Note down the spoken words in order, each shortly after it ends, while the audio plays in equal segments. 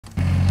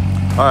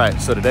All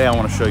right, so today I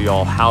want to show you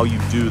all how you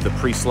do the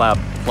pre-slab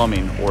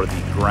plumbing or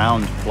the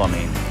ground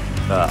plumbing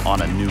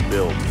on a new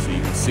build. So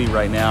you can see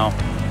right now,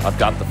 I've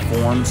got the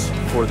forms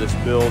for this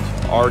build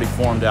already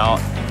formed out.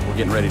 We're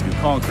getting ready to do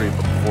concrete,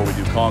 but before we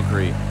do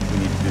concrete, we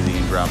need to do the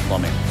in-ground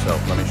plumbing. So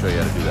let me show you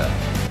how to do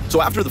that.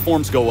 So after the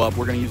forms go up,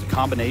 we're going to use a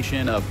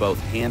combination of both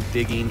hand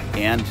digging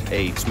and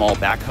a small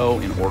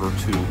backhoe in order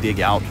to dig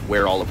out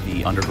where all of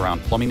the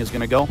underground plumbing is going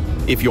to go.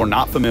 If you're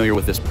not familiar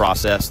with this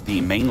process, the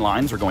main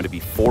lines are going to be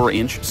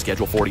 4-inch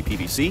Schedule 40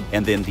 PVC,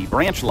 and then the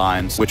branch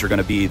lines, which are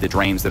going to be the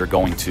drains that are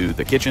going to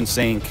the kitchen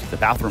sink, the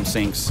bathroom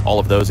sinks, all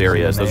of those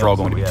areas, those are all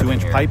going to be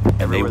 2-inch pipe,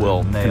 and they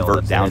will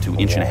convert down to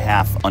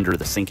 1.5 under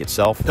the sink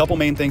itself. A couple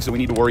main things that we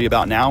need to worry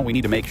about now. We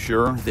need to make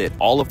sure that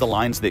all of the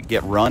lines that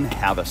get run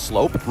have a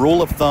slope.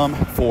 Rule of thumb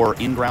for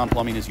in-ground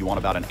plumbing is you want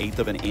about 1/8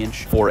 of an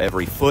inch for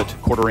every foot.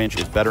 1/4 inch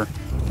is better.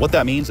 What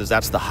that means is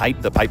that's the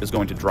height the pipe is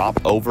going to drop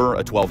over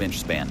a 12-inch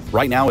span.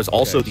 Right now is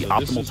also the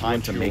optimal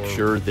time to make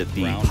sure that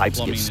the pipes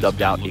get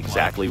stubbed out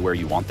exactly where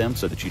you want them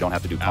so that you don't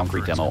have to do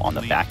concrete demo on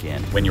the back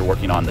end when you're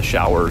working on the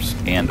showers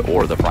and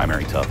or the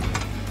primary tub.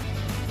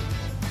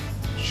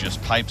 It's just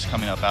pipes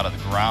coming up out of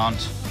the ground.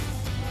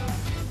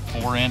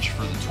 4-inch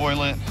for the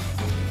toilet.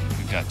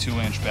 We've got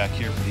 2-inch back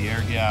here for the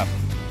air gap.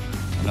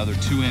 Another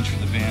 2-inch for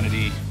the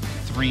vanity.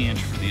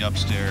 3-inch for the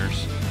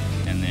upstairs,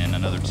 and then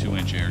another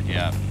 2-inch air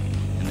gap.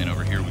 And then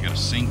over here we got a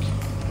sink,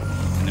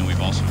 and then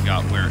we've also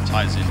got where it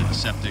ties into the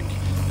septic.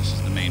 This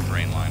is the main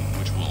drain line,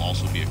 which will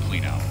also be a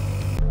clean out.